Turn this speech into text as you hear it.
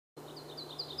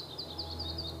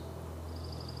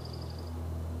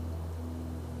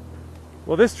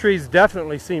Well, this tree's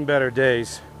definitely seen better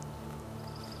days.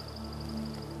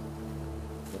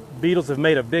 Beetles have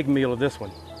made a big meal of this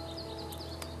one.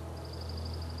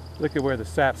 Look at where the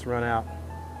sap's run out.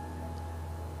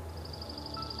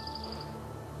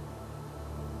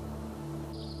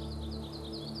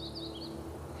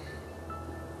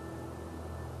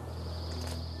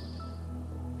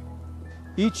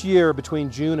 Each year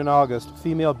between June and August,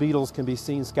 female beetles can be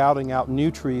seen scouting out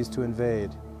new trees to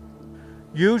invade.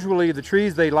 Usually the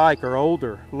trees they like are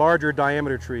older, larger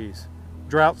diameter trees,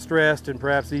 drought-stressed and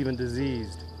perhaps even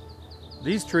diseased.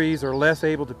 These trees are less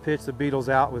able to pitch the beetles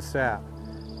out with sap.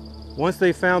 Once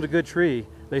they've found a good tree,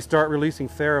 they start releasing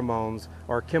pheromones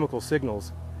or chemical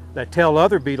signals that tell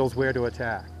other beetles where to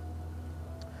attack.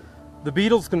 The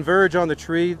beetles converge on the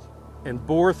tree and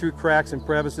bore through cracks and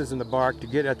crevices in the bark to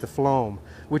get at the phloem,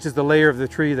 which is the layer of the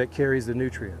tree that carries the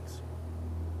nutrients.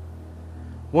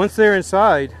 Once they're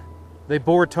inside, they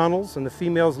bore tunnels and the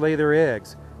females lay their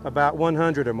eggs, about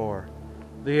 100 or more.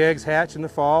 The eggs hatch in the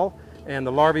fall and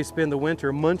the larvae spend the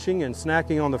winter munching and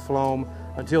snacking on the phloem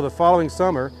until the following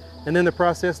summer, and then the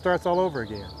process starts all over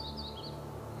again.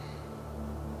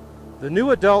 The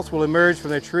new adults will emerge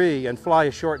from their tree and fly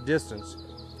a short distance,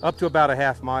 up to about a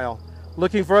half mile,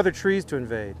 looking for other trees to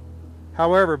invade.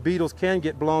 However, beetles can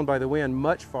get blown by the wind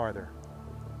much farther.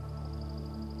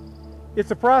 It's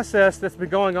a process that's been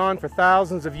going on for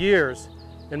thousands of years,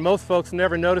 and most folks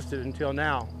never noticed it until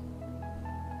now.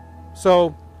 So,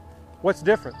 what's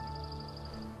different?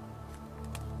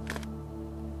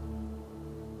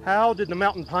 How did the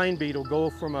mountain pine beetle go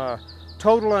from a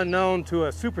total unknown to a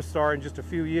superstar in just a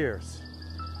few years?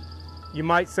 You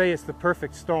might say it's the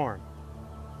perfect storm.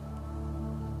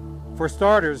 For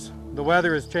starters, the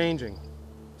weather is changing.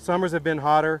 Summers have been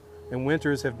hotter and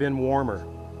winters have been warmer.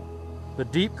 The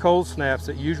deep cold snaps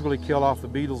that usually kill off the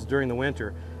beetles during the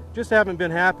winter just haven't been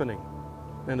happening,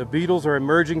 and the beetles are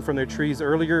emerging from their trees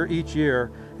earlier each year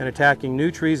and attacking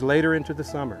new trees later into the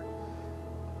summer.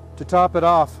 To top it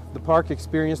off, the park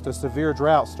experienced a severe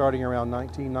drought starting around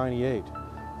 1998.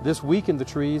 This weakened the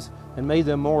trees and made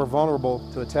them more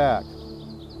vulnerable to attack.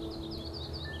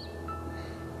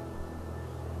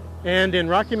 And in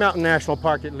Rocky Mountain National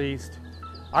Park at least,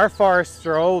 our forests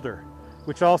are older,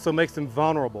 which also makes them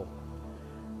vulnerable.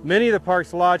 Many of the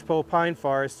park's lodgepole pine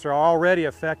forests are already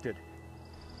affected.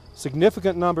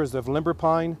 Significant numbers of limber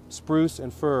pine, spruce,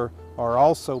 and fir are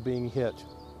also being hit.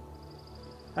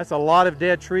 That's a lot of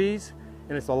dead trees,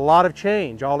 and it's a lot of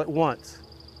change all at once.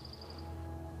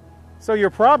 So you're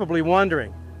probably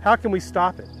wondering, how can we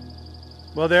stop it?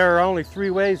 Well, there are only 3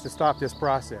 ways to stop this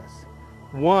process.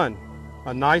 1,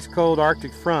 a nice cold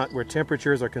Arctic front where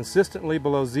temperatures are consistently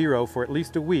below 0 for at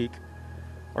least a week.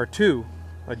 Or 2,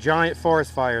 a giant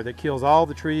forest fire that kills all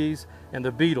the trees and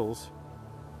the beetles.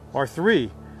 Or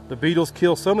 3, the beetles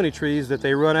kill so many trees that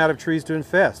they run out of trees to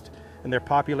infest and their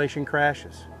population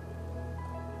crashes.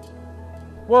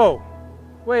 Whoa,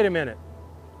 wait a minute,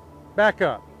 back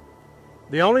up.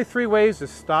 The only 3 ways to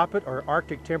stop it are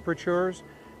Arctic temperatures,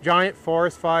 giant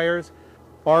forest fires,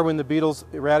 or when the beetles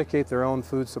eradicate their own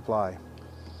food supply.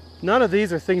 None of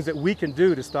these are things that we can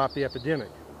do to stop the epidemic.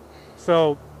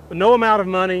 So no amount of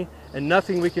money and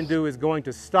nothing we can do is going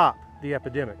to stop the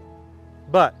epidemic.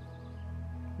 But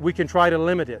we can try to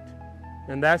limit it,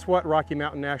 and that's what Rocky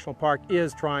Mountain National Park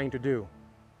is trying to do.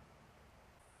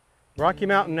 Rocky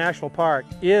Mountain National Park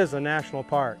is a national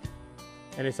park,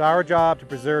 and it's our job to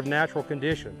preserve natural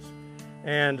conditions.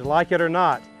 And like it or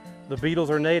not, the beetles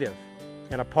are native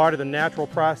and a part of the natural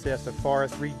process of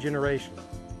forest regeneration.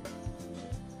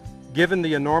 Given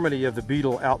the enormity of the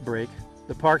beetle outbreak,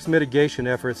 the park's mitigation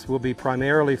efforts will be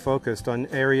primarily focused on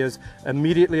areas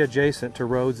immediately adjacent to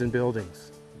roads and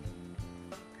buildings.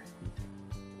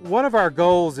 One of our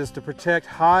goals is to protect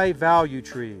high-value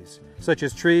trees, such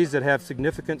as trees that have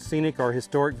significant scenic or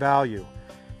historic value,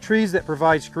 trees that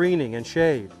provide screening and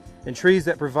shade, and trees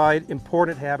that provide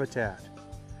important habitat.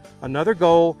 Another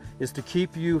goal is to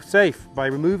keep you safe by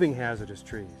removing hazardous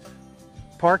trees.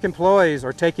 Park employees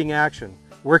are taking action,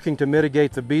 working to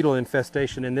mitigate the beetle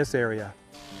infestation in this area.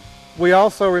 We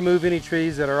also remove any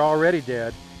trees that are already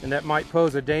dead and that might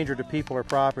pose a danger to people or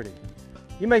property.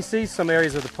 You may see some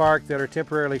areas of the park that are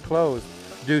temporarily closed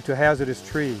due to hazardous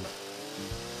trees.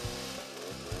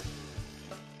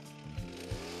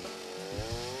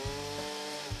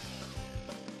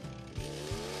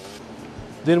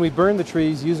 Then we burn the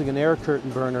trees using an air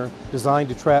curtain burner designed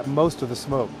to trap most of the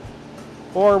smoke.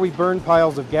 Or we burn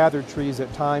piles of gathered trees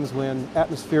at times when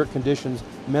atmospheric conditions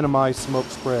minimize smoke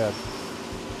spread.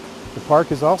 The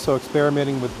park is also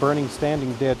experimenting with burning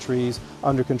standing dead trees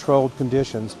under controlled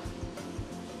conditions.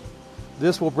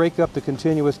 This will break up the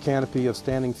continuous canopy of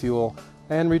standing fuel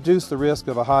and reduce the risk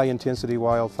of a high-intensity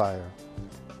wildfire.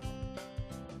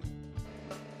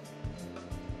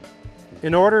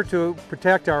 In order to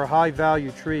protect our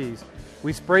high-value trees,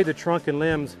 we spray the trunk and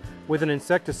limbs with an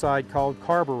insecticide called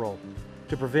carbaryl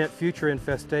to prevent future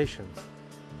infestations.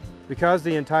 Because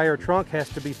the entire trunk has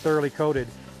to be thoroughly coated,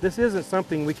 this isn't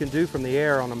something we can do from the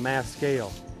air on a mass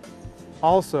scale.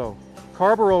 Also,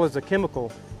 carbaryl is a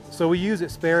chemical, so we use it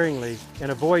sparingly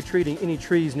and avoid treating any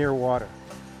trees near water.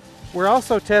 We're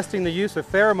also testing the use of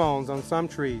pheromones on some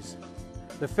trees.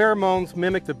 The pheromones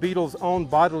mimic the beetle's own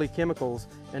bodily chemicals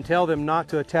and tell them not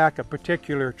to attack a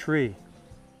particular tree.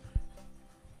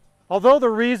 Although the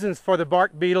reasons for the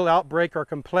bark beetle outbreak are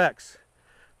complex,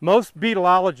 most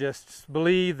beetleologists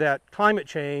believe that climate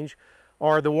change,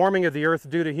 or the warming of the earth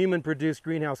due to human-produced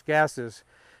greenhouse gases,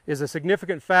 is a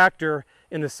significant factor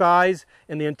in the size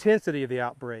and the intensity of the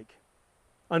outbreak.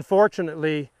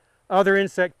 Unfortunately, other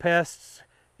insect pests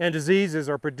and diseases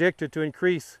are predicted to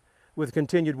increase with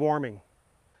continued warming.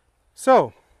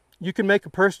 So, you can make a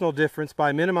personal difference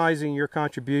by minimizing your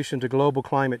contribution to global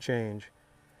climate change.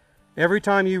 Every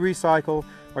time you recycle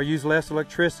or use less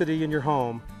electricity in your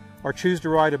home, or choose to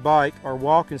ride a bike or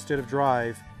walk instead of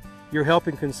drive, you're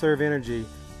helping conserve energy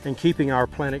and keeping our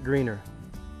planet greener.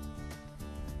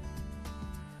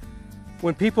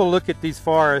 When people look at these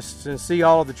forests and see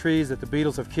all of the trees that the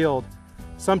beetles have killed,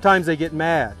 sometimes they get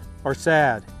mad or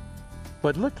sad.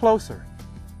 But look closer.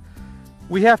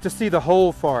 We have to see the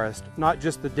whole forest, not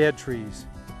just the dead trees.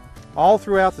 All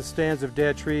throughout the stands of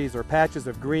dead trees are patches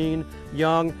of green,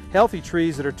 young, healthy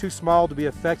trees that are too small to be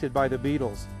affected by the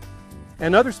beetles,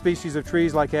 and other species of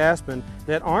trees like aspen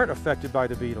that aren't affected by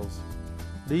the beetles.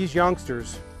 These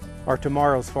youngsters are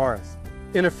tomorrow's forest.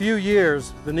 In a few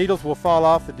years, the needles will fall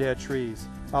off the dead trees,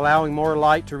 allowing more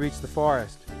light to reach the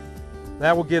forest.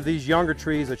 That will give these younger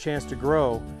trees a chance to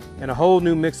grow, and a whole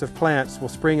new mix of plants will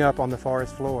spring up on the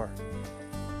forest floor.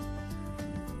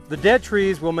 The dead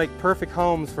trees will make perfect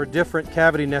homes for different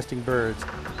cavity nesting birds,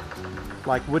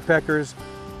 like woodpeckers,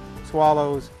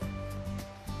 swallows,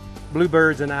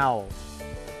 bluebirds, and owls.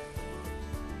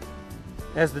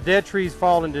 As the dead trees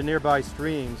fall into nearby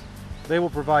streams, they will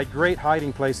provide great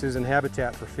hiding places and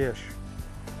habitat for fish.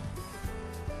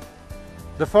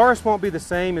 The forest won't be the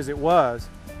same as it was,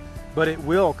 but it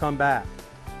will come back.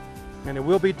 And it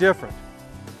will be different.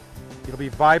 It'll be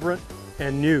vibrant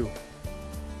and new.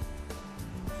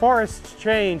 Forests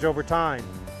change over time.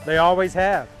 They always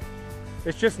have.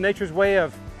 It's just nature's way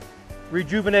of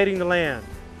rejuvenating the land.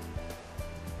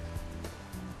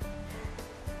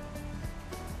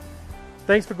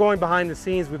 Thanks for going behind the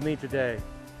scenes with me today.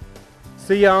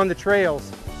 See you on the trails.